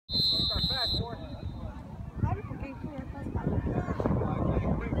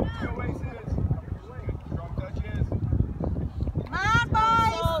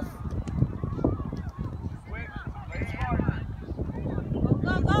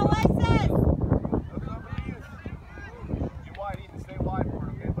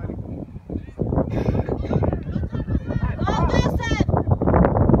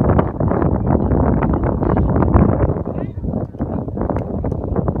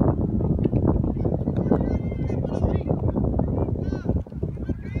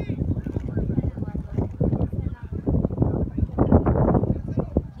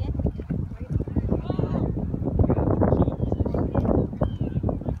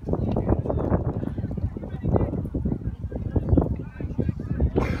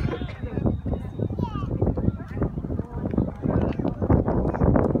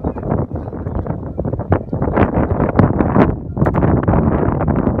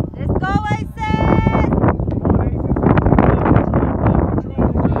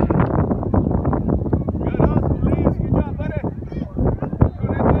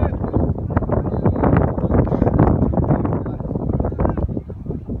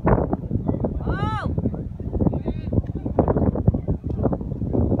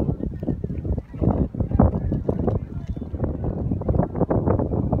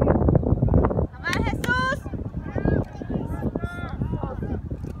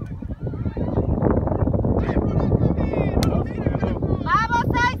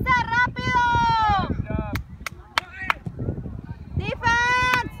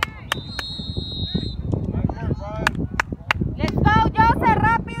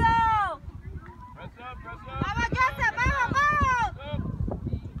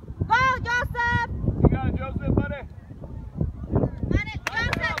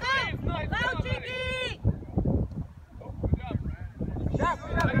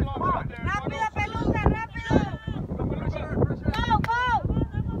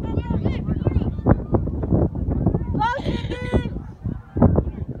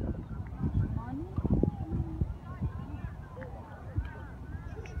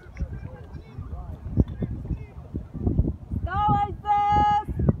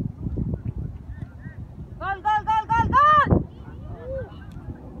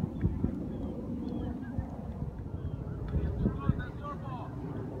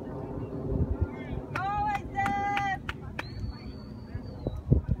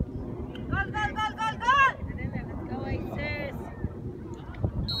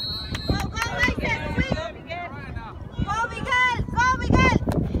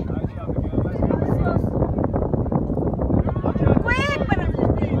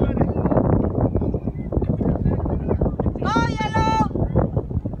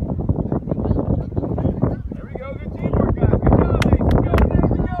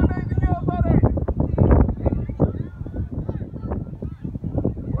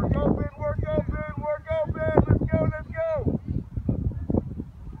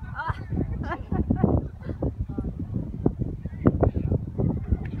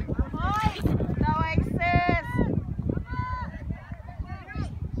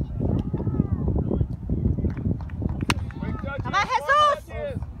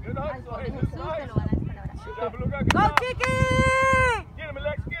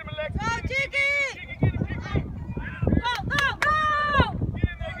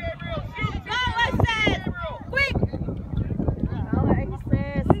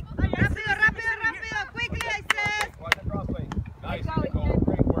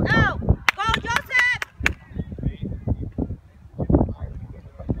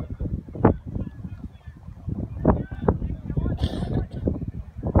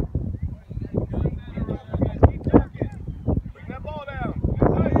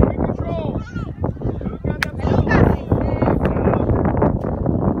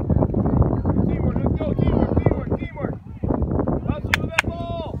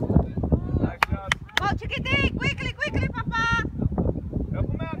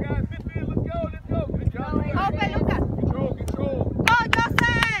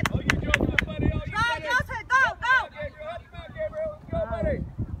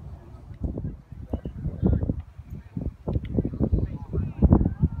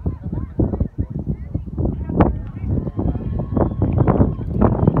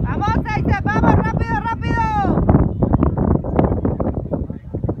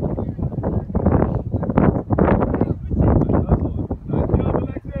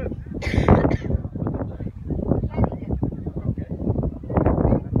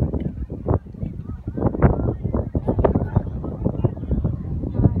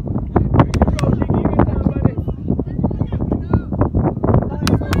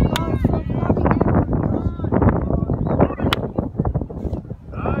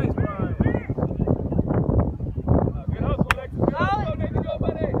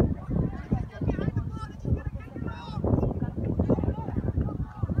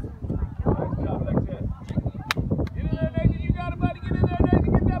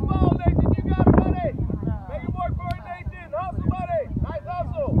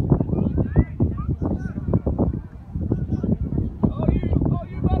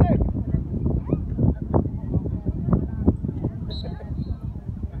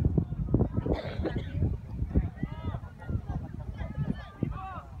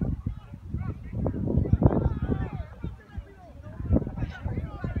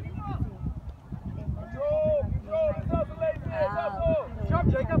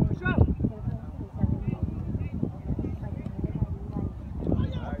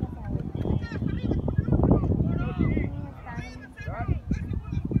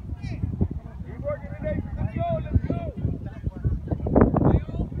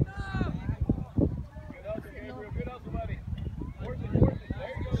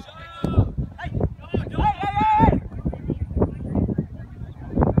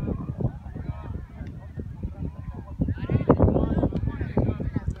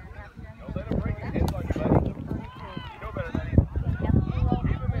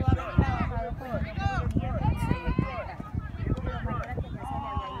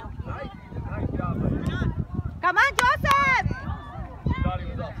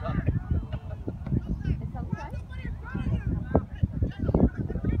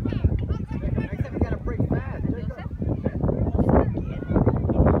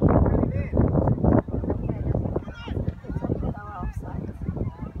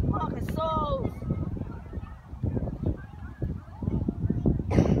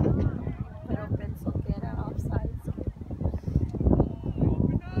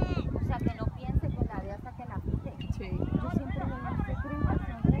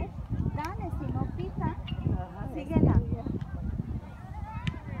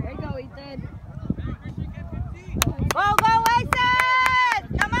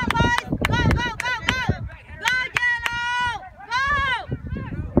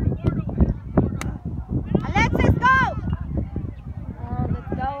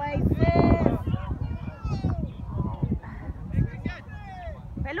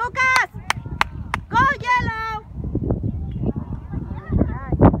Lucas! Go yellow!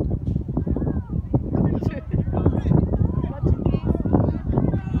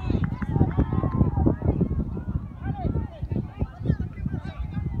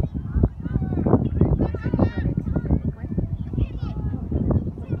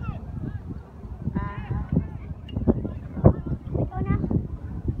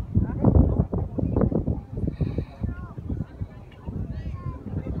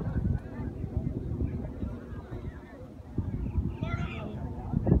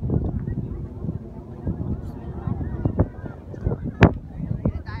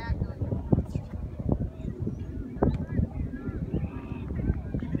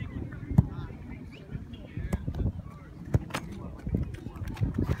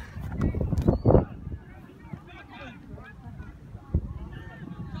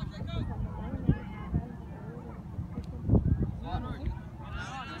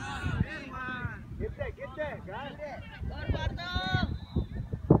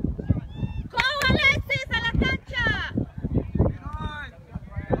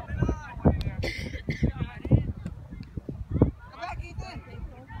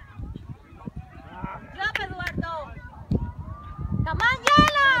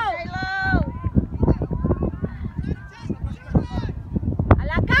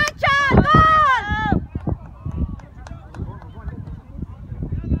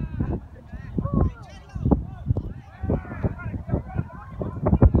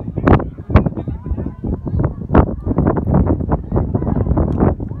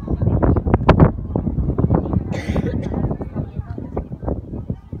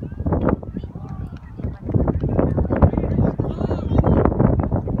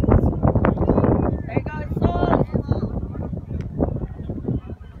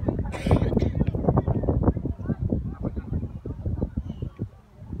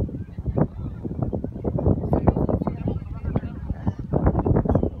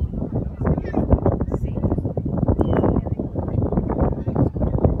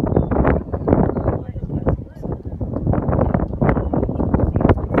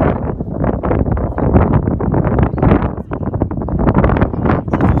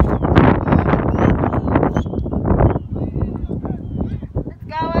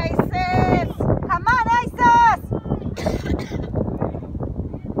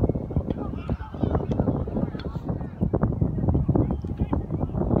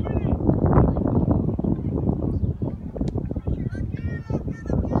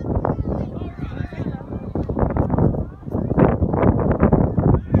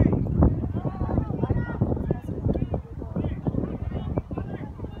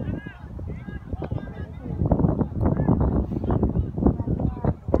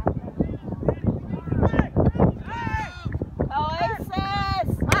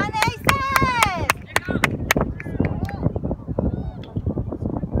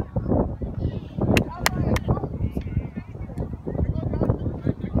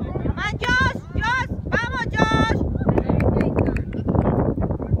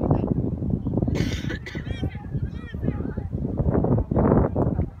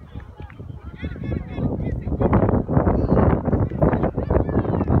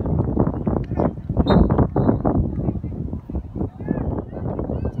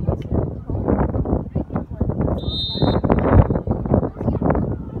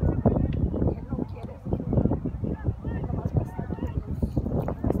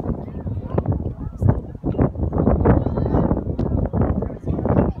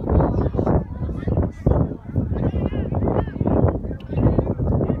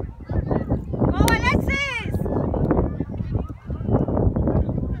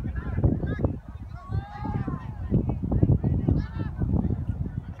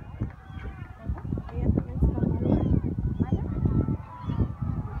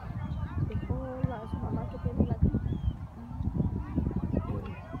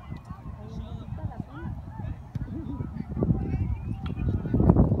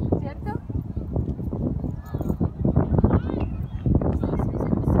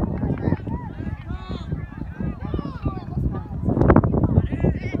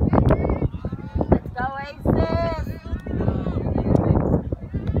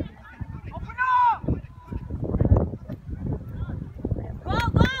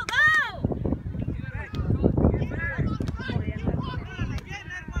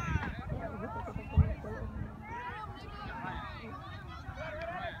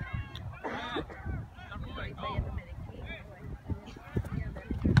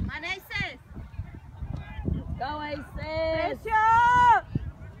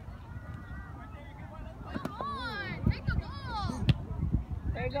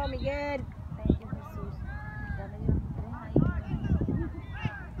 go, Miguel. Thank you, Jesús. Ya me dio 3 ahí.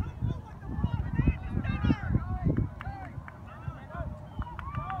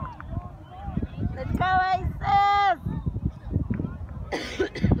 Let's go, AYSES.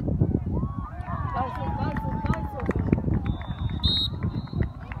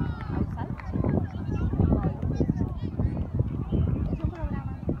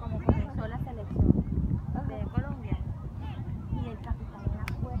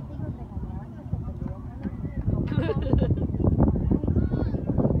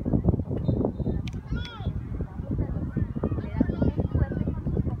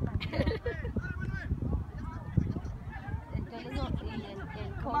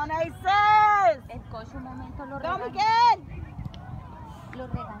 Come on, AYSES. El coach un momento lo Go, regañó. Miguel. Lo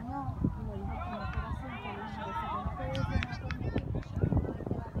regañó y le dijo que no fuera así, que lo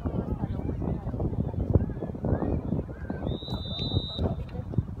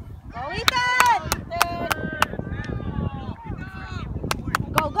Go, Ethan.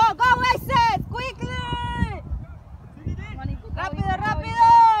 Go, go, go, AYSES. Quickly. Rápido,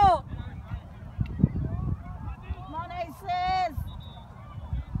 rápido. Come on, AYSES.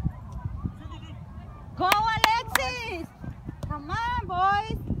 Go, Alexis. Come on,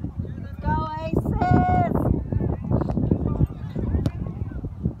 boys. Go, AYSES.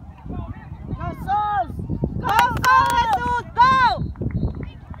 Go, Sos. Go, go, Jesus. Go.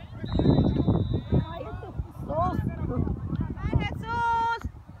 Ay, Sos. Ay, Jesús.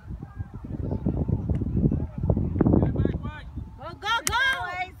 Go, go, go.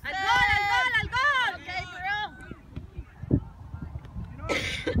 Al gol, al gol, al gol. Okay, bro.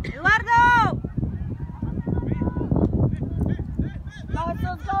 Eduardo. Go,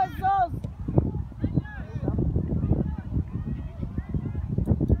 Sos, go, Sos.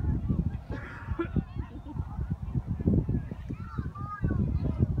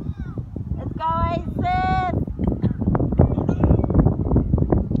 Let's go, AYSES.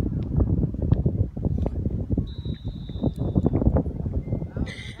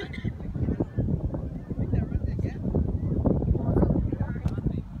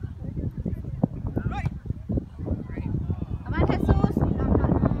 Come on, Jesus.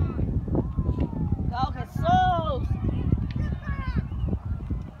 Go, Jesus.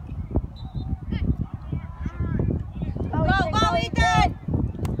 Go, go, Ethan.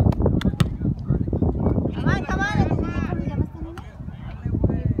 Come on, come on. ¿Cómo llamas tu niña?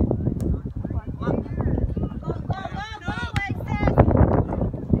 Go, go, go, go, AYSES.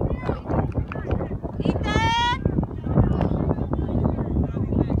 Ethan.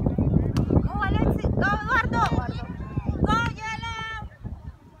 Go, Alexis. Go, Eduardo. Go, Yellow.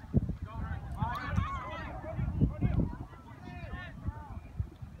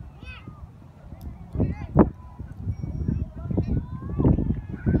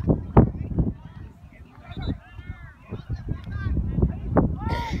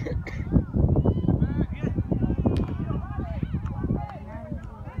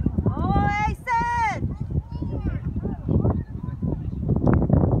 Oh, AYSES.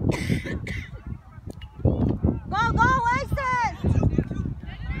 Go, go, AYSES.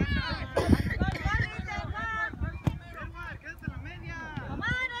 Come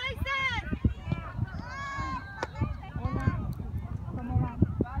on, AYSES. Hola, ¿cómo van?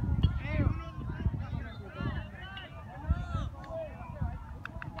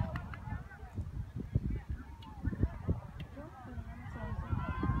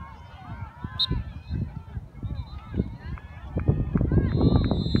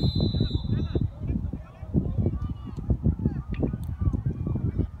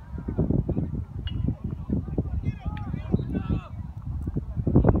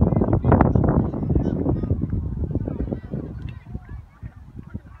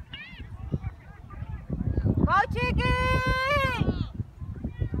 Go, Chiqui.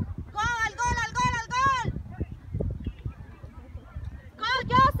 Go, al gol, al gol, al gol. Go,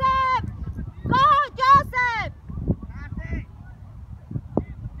 Joseph. Go, Joseph.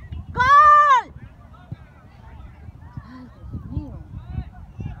 Gol. Ay, Dios mío.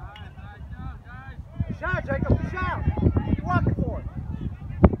 Shot, Jacob, good shot. You're walking for it.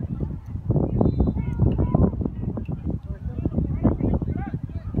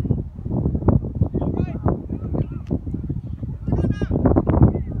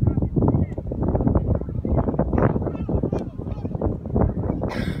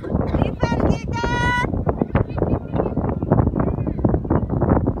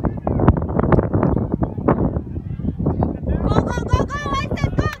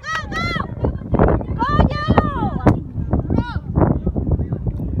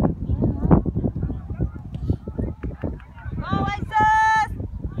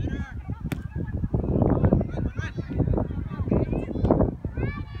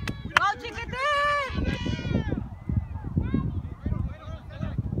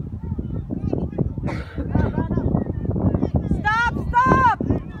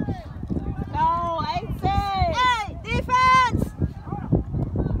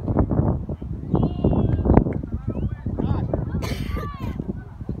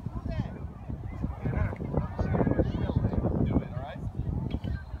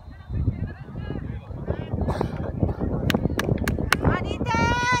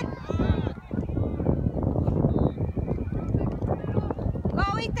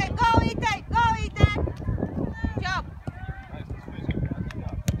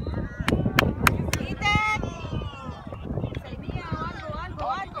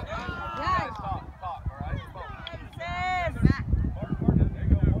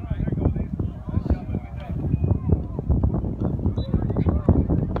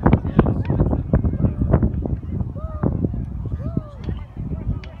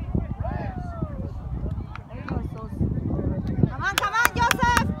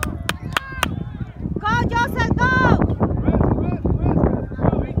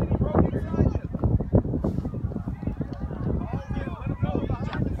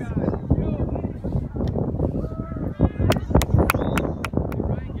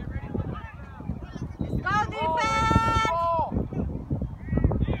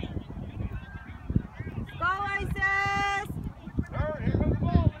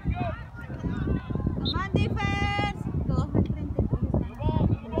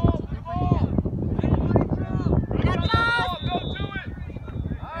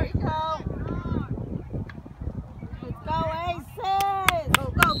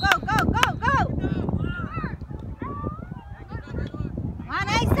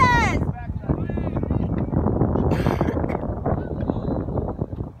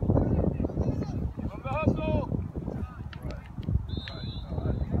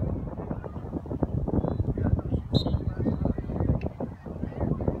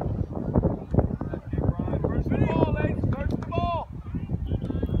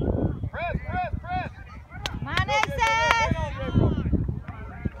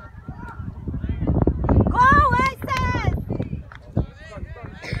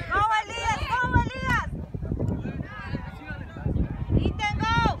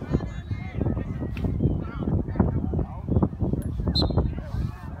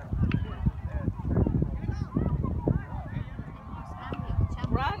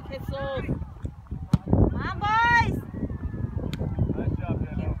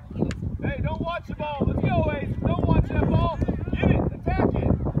 Don't watch the ball. Let's go, Ace. Don't watch that ball. Get it. Attack it.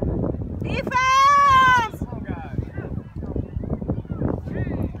 Defense! Come on, guys.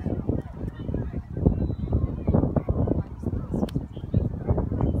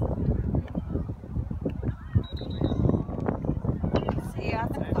 Sí,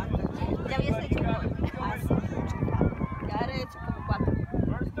 hace 4. Ya habías hecho 4. Ya había hecho como 4.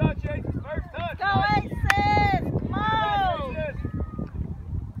 First touch, Ace. First touch. Go, AYSES! Come on! Aces.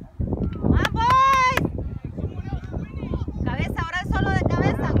 Come on, boys! Cabeza, ahora es solo de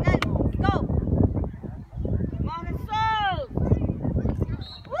cabeza. Okay, go! Come on, Jesus!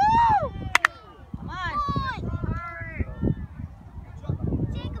 Woo! Come on!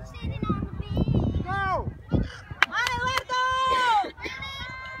 Jacob standing on the beach. Go. Come on, Eduardo!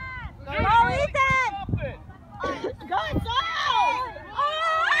 Go, Ethan! Stop it. Go, Sol!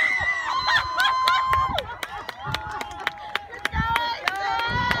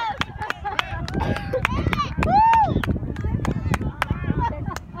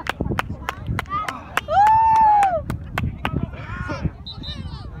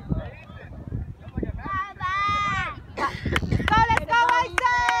 Let's go,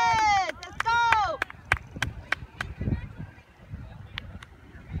 AYSES! Let's go!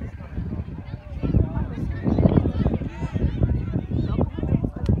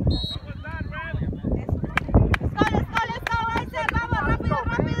 Let's go, AYSES! Vamos, rápido,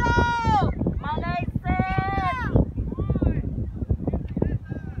 rápido! Come on, AYSES!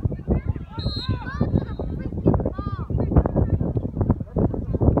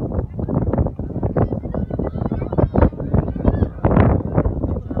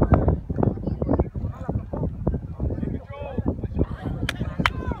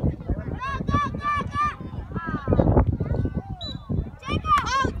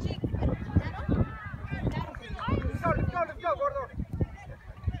 Let's go, Gordo.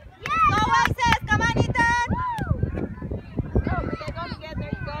 Go, AYSES! Come on, Ethan! Go, there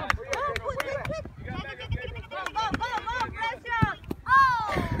you go. Go, pressure!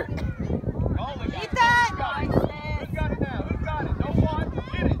 Ethan! Who's got it now? Who's got it? Don't want.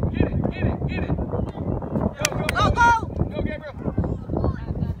 Get it. Go. Go! Go, Gabriel.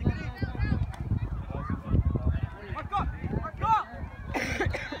 Mark up.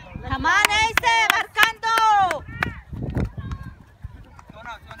 Come on, AYSES! Marcando!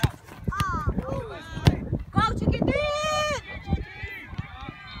 Go, chiquitín!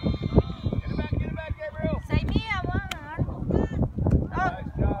 Get it back, Gabriel. Say me, I want. Nice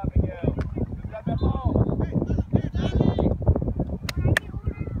job, Miguel. Who's got that ball? Don't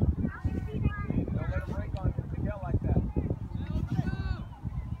let him break on Miguel like that.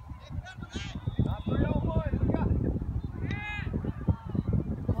 Not 3-on-1. Look out.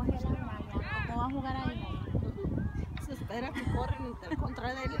 ¿Cómo va a jugar ahí? Se espera que corren en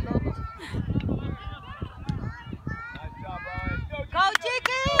contra de él y los dos. Nice job, Brian. Go,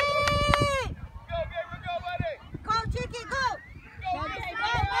 Chiqui! Go, Gabriel. Go, buddy. Go, Chiqui, go! Go,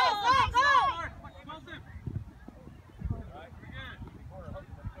 Go!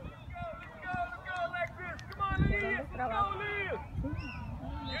 Go, Alexis. Come on, Elias. Let's go, Elias.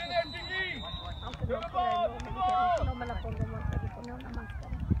 Get in there, Chiqui. Aunque Go no the quiera, ball, yo to the me ball. dijeron que no me la pongo más, que ponía una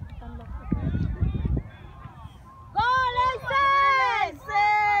máscara. Tan loco. Go, AYSES!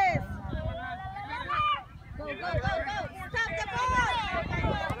 Go! Stop the ball!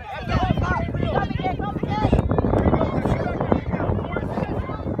 Go, Miguel!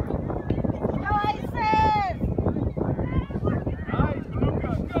 Go, AYSES! Nice,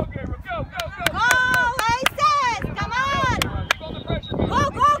 Luca. Go, Gabriel. Go. Go, AYSES! Come on! Keep on the pressure, man. Go!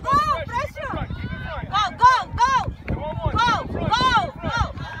 Pressure! Keep it front. Go! Come on, Go!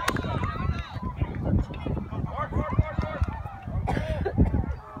 Mark. Hurry.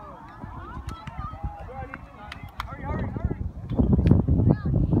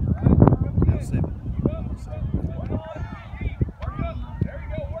 There you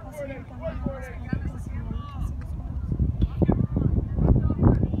go. Work for it.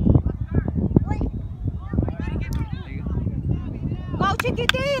 Go,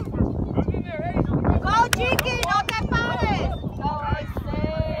 chiquitín! Good in there, Ace. Go, Chiqui! No te pares! Go,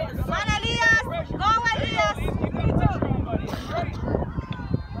 AYSES! Come on, Elias! Go, Elias! Keep that pressure on, buddy. Great.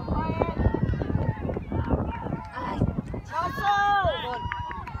 Gol.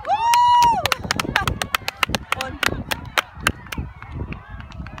 Woo! Gol.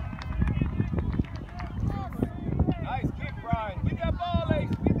 Nice kick, Brian. Get that ball, Ace.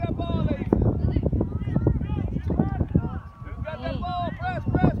 Who's got that ball? Press.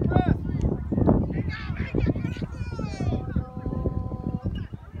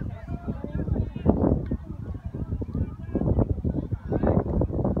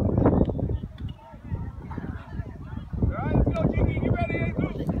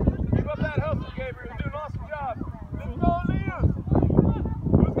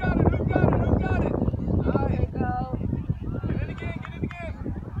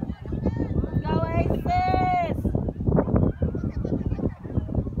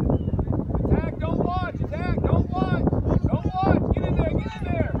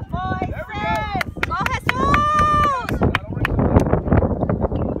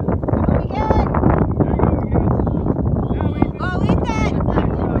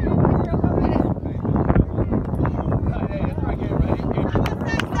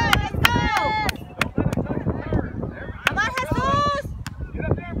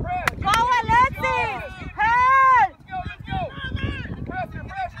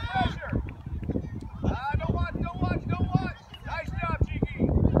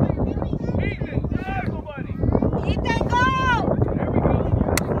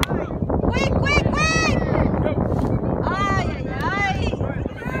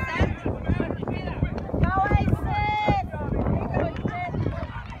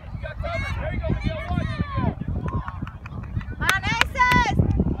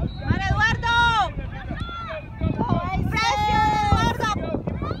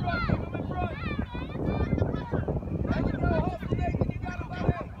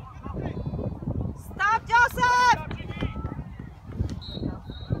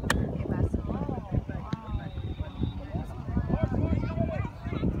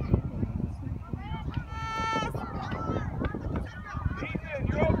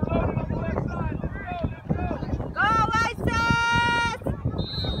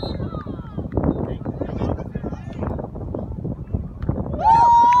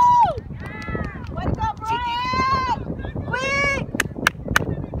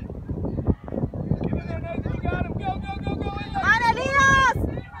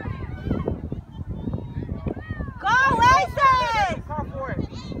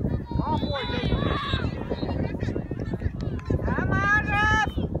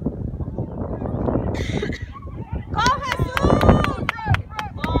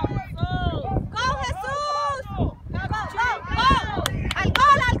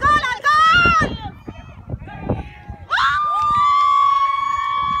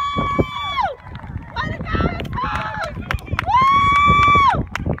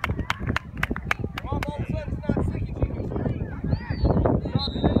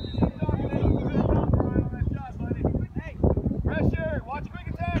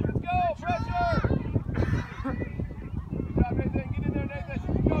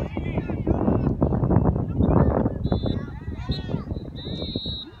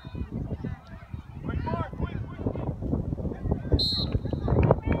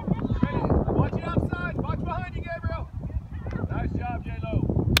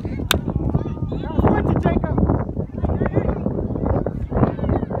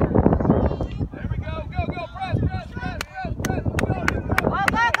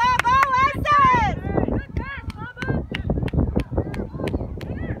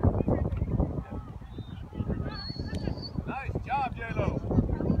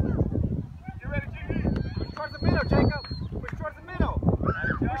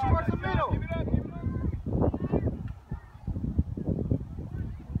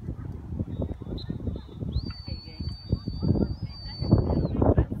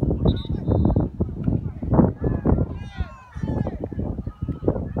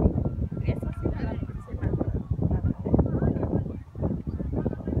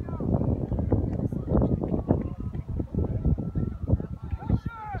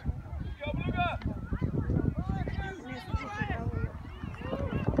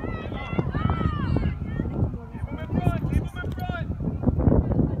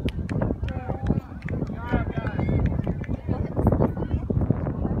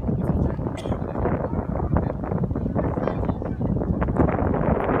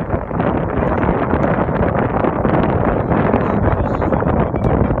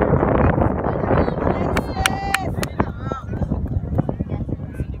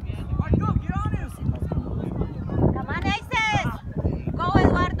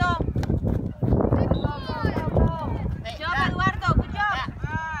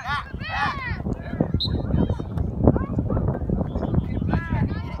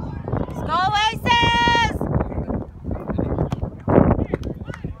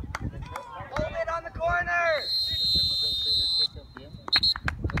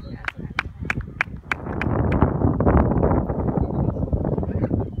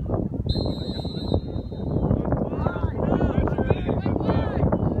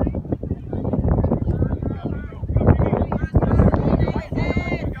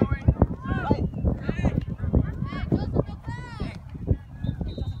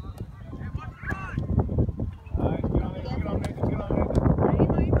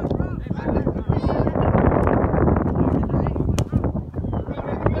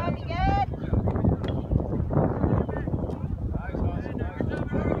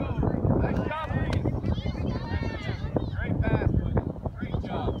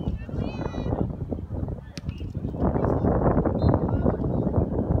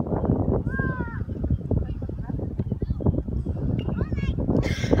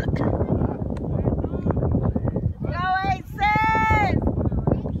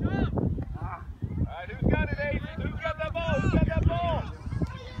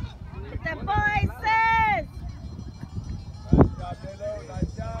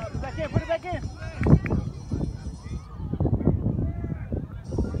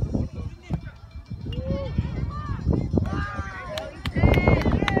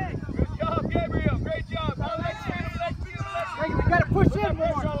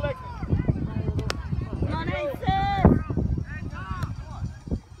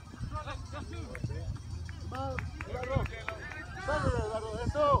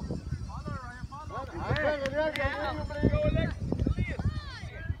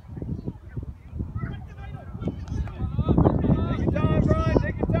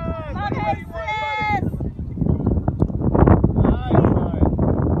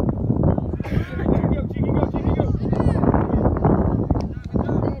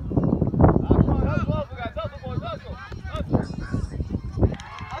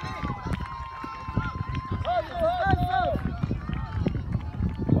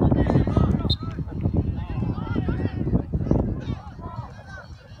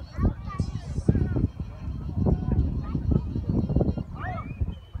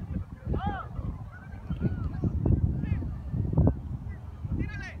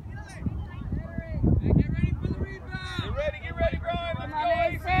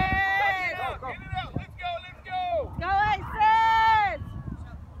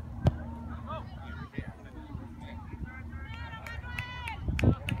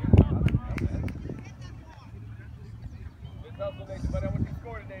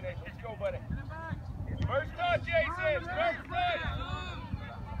 First touch, AYSES! First touch!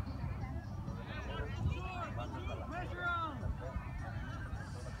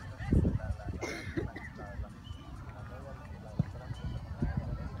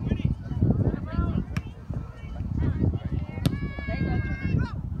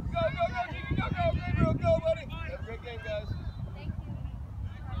 Go, buddy! Have a great game, guys.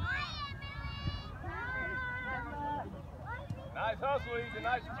 Nice hustle, Ethan.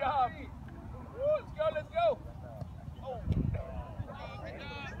 Nice job. Woo, let's go. Oh.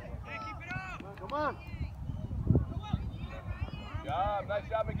 Come on. Nice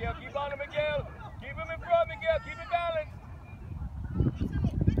job, Miguel. Keep on him, Miguel. Keep him in front, Miguel. Keep it balanced.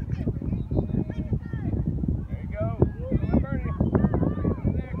 There you go. Don't burn you.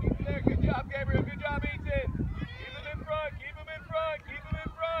 Keep it there. Good job, Gabriel. Good job, Ethan. Keep him in front. Keep him in front. Keep him in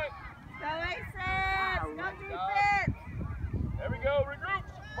front. Go AYSES! Go defense! There we go. Regroup.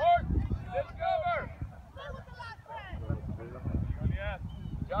 Mark. Let's go.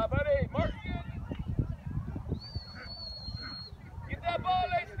 Good job, buddy. Mark. Get that ball,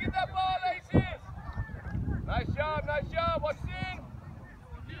 AYSES. Get that ball, AYSES. Nice job. Nice job. What's in?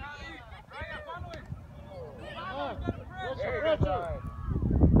 There you go, Brian.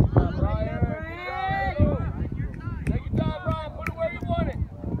 Brian. Take your time, Brian. Put it where you want it.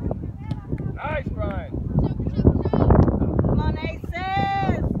 Nice, Brian. Come on, AYSES!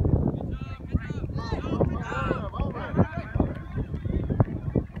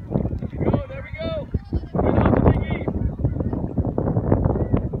 There we go. Good hustle, Jiggy.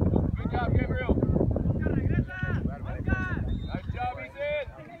 Good job, Gabriel. Nice job, Ethan.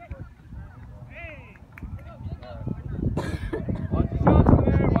 Watch the shots from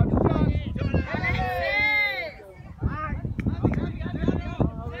there. Watch the shots.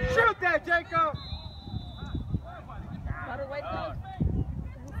 Shoot that, Jacob. Gotta wait those.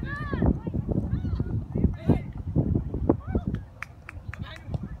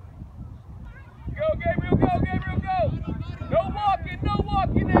 Go, Gabriel, go, Gabriel, go! No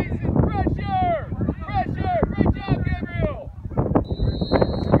walking, AYSES! Pressure! Pressure! Great job, Gabriel!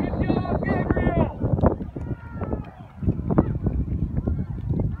 Good job, Gabriel!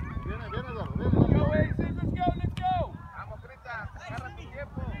 Go, AYSES, let's go, let's go!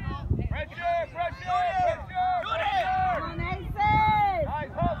 Pressure, pressure, pressure, pressure! Come on, AYSES!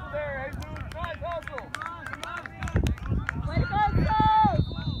 Nice hustle there, Jesus! Nice hustle! Way to go, Coach!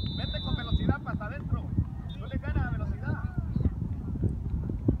 Vete con velocidad para adentro. No le gana a velocidad.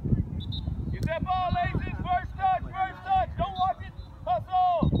 Get that ball, AYSES! First touch! Don't watch it!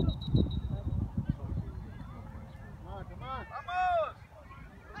 Hustle! Come on. Vamos!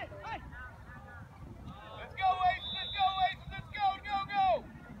 Let's go, AYSES! Let's go, AYSES! Let's go! Go!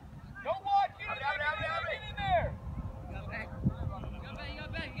 Don't watch! Get in there!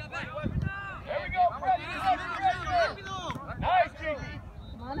 There we go! Pressure! Nice, Jiggy!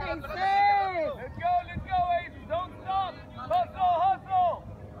 Come on, AYSES! Let's go, AYSES! Don't stop! Hustle!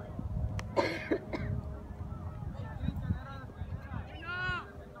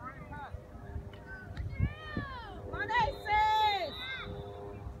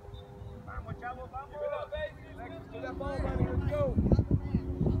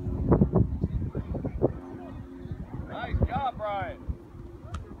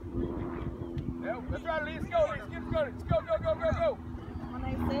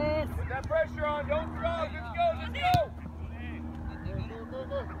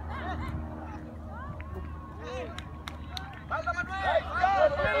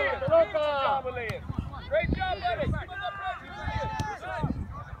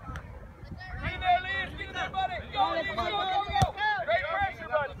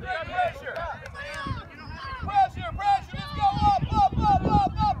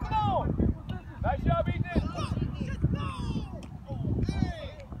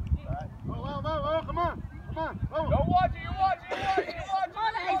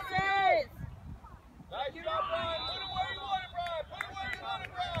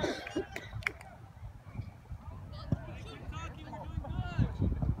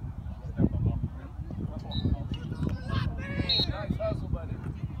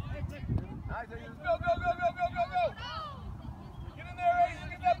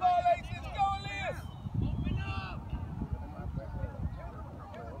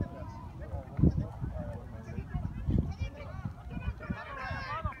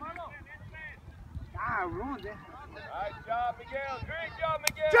 cabrón. Nice job, Miguel. Great job,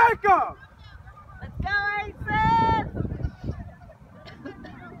 Miguel. Jacob! Let's go, AYSES!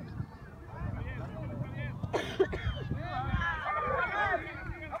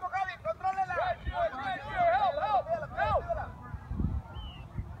 Vamos, Javi, contrólela. Help.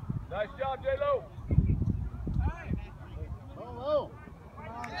 Nice job, J-Lo. Vamos.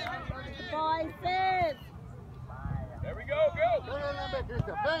 Go, AYSES! There we go. Pégale,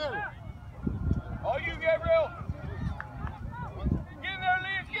 Cristian, pégale. All you, Gabriel. Get in there,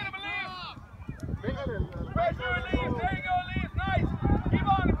 Elise. Get him, Elise. Pégale. Pressure, Elise. There you go, Elise. Nice. Keep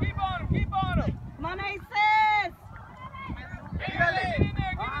on him. Come on, AYSES! Get in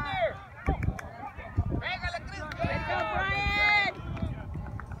there. Pégale, Cristian. Let's go, Brian!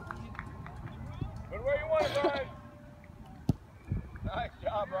 Put it where you want it, Brian. Nice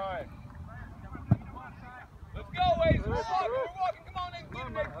job, Brian. Let's go, Ace. We're walking. Come on, Ace. Get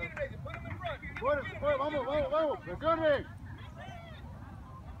him, Ace. Put him in front. Get him. Vamos. Presione.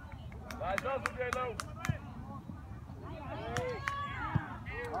 Nice hustle, J-Lo.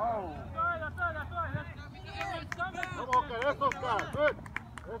 Vamos, Oscar, eso, Oscar. Good.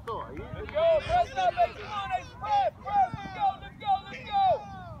 Eso, ahí. Let's go. Press up, Ace. Come on, Ace. Press. Let's go.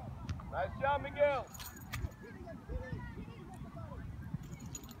 Nice job, Miguel.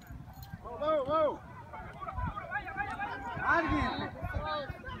 Vamos. Alguien. Let's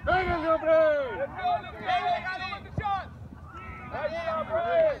Pégale, hombre. go. With the shots. Nice job,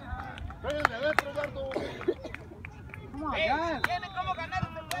 Brian. Pégale adentro, Eduardo. Tienen como ganar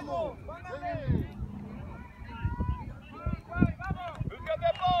este juego. Who's got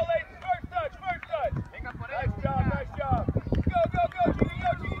that ball, Ace? First touch. Nice job. Go,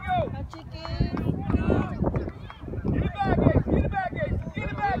 Chiqui, go. Go, Chiqui! Get it back, Ace.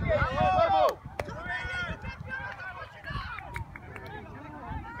 Vamos.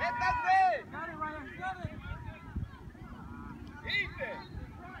 Ethan.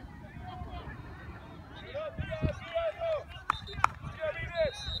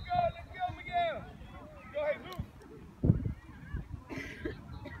 Let's go, Miguel. Go ahead, Luke.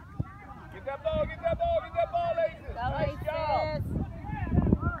 Get that ball, Aces. Go, Nice job. AYSES!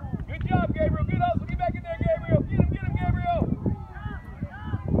 Good job, Gabriel. Good hustle. Get back in there, Gabriel. Get him, Gabriel.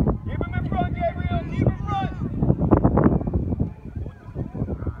 Keep him in front, Gabriel. Keep him in front.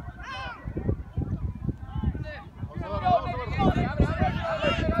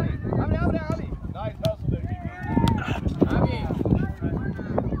 Nice hustle there, Gabriel.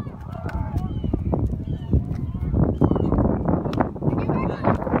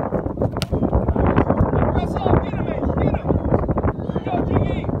 Press up. Get him, Ace. Get him. Go,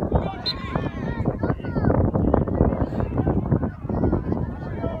 Chiqui.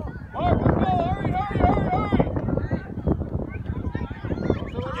 Mark, let's go. Hurry.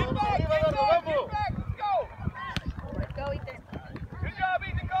 Get back. Let's go. Go, Ethan! Good job,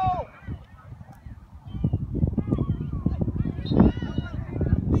 Ethan. Go.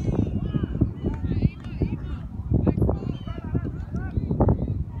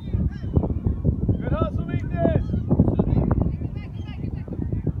 Good hustle, Ethan.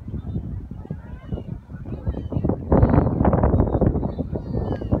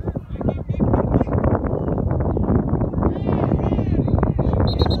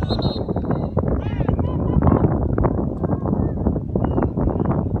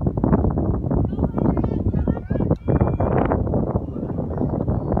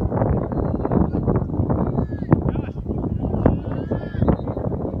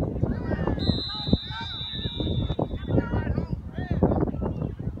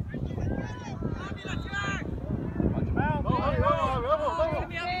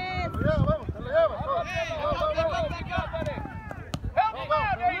 Help me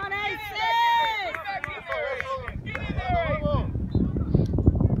out, Ace.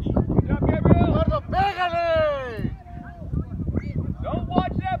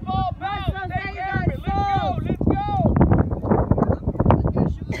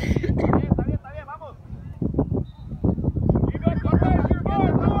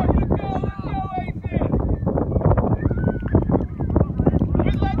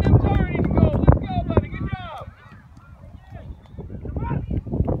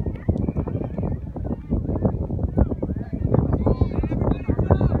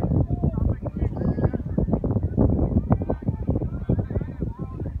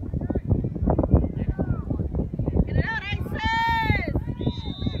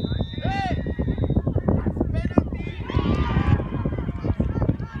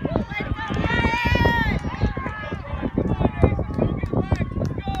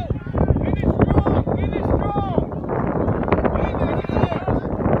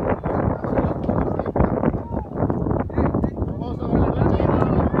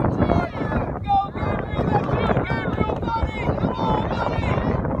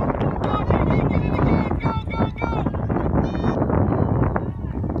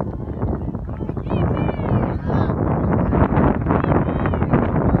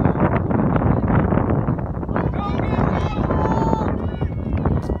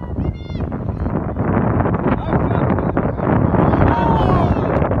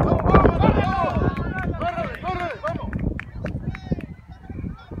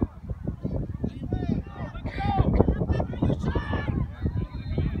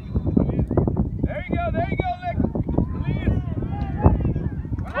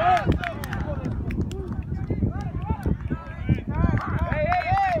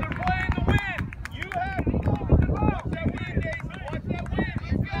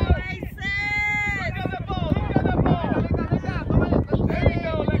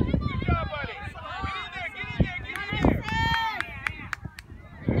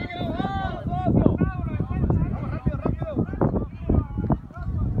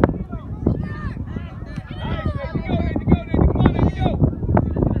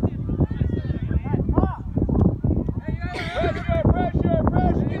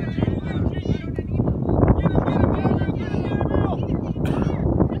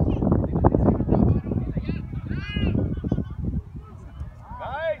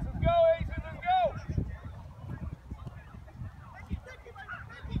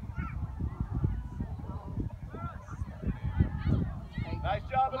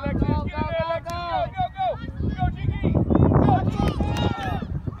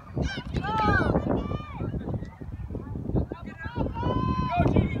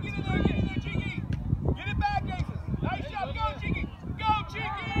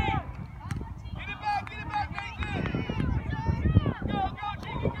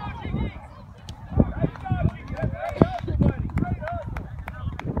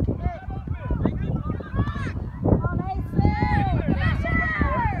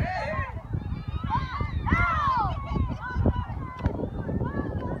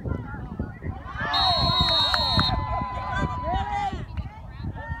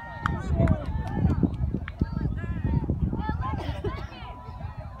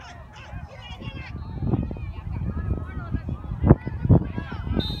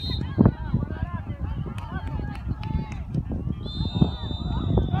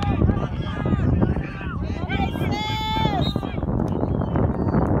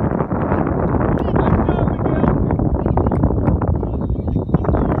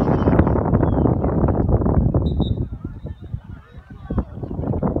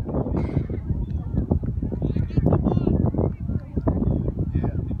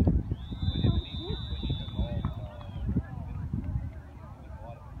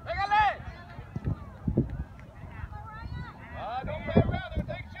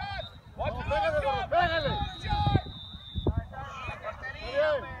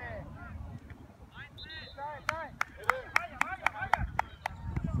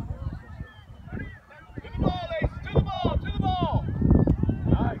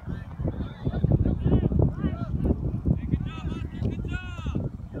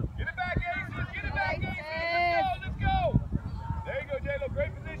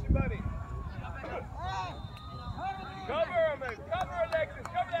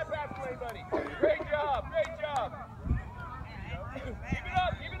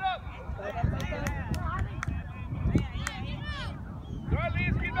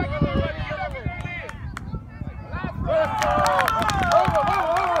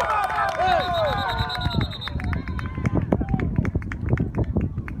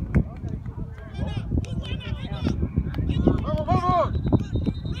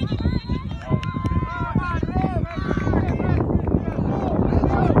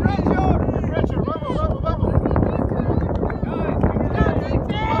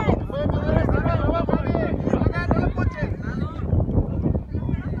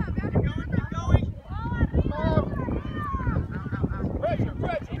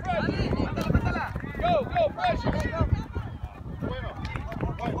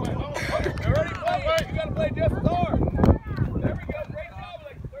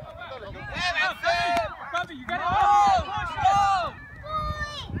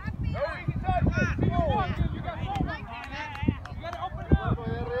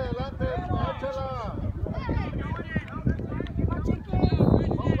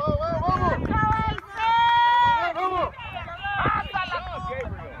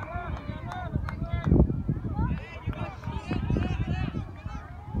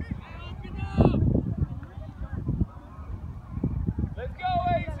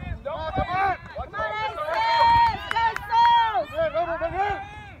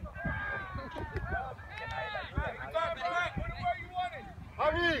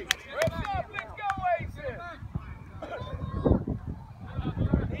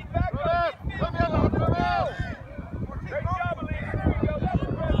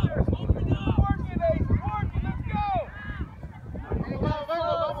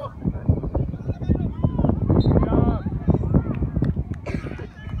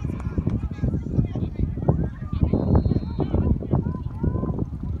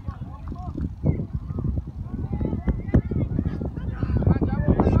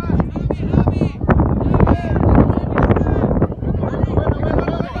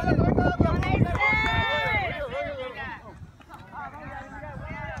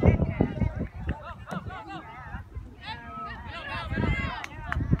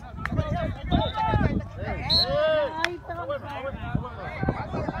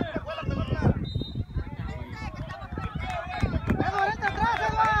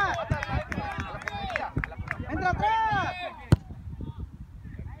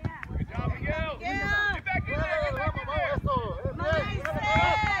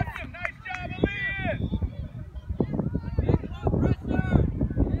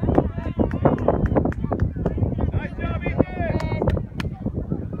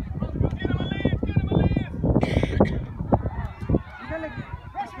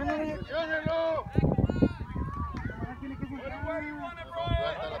 ¡Presiónenlo! Where you want it,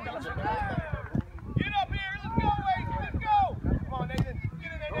 Brian? Get up here. Let's go, Wade. Let's go. Come on, Nathan.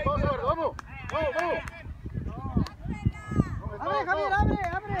 Get in there, Nathan. Vamos, Eduardo, vamos. Vamos, vamos. ¡Abre, Javier, abre,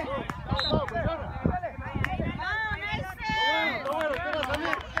 abre! Vamos, presiona. No, bueno, ¿qué va a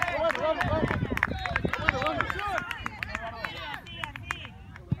salir? No, bueno, vamos, vamos.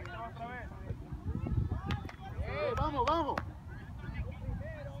 Bueno, vamos. Vamos, vamos.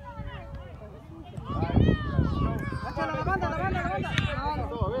 La banda.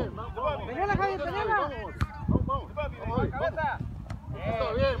 Todo bien, vamos. Tenela, Javier, tenela. Vamos. Cabeza.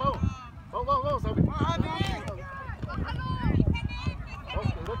 Todo bien, vamos. Vamos.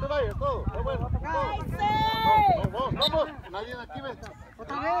 No te vayas, todo. Vamos. Nadie aquí ve.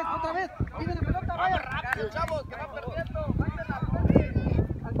 Otra vez. Pide la pelota, vaya. Rápido, chavos, que van perdiendo.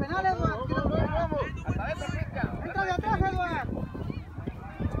 Al penal, Eduardo. Vamos. Hasta adentro, Cristian. Entra de atrás, Eduardo.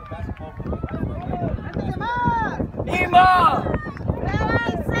 Métete más. ¡Limbo!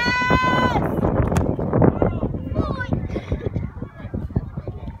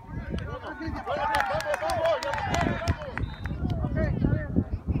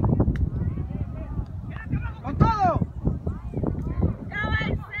 ¡Con todo!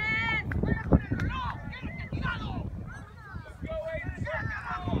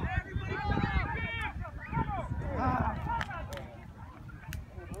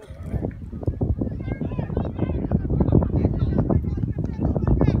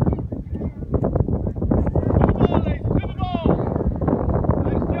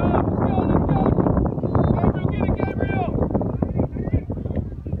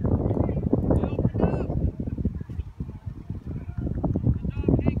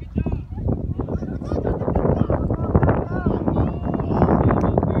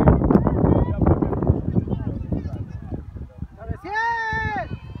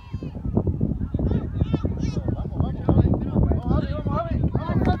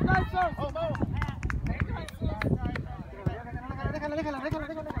 Déjala.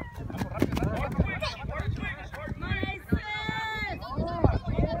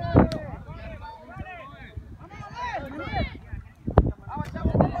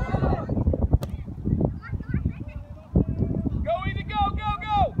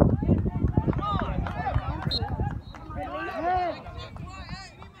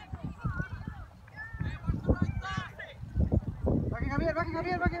 Baje,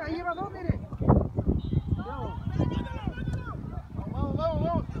 Javier, ahí lleva dos, mire.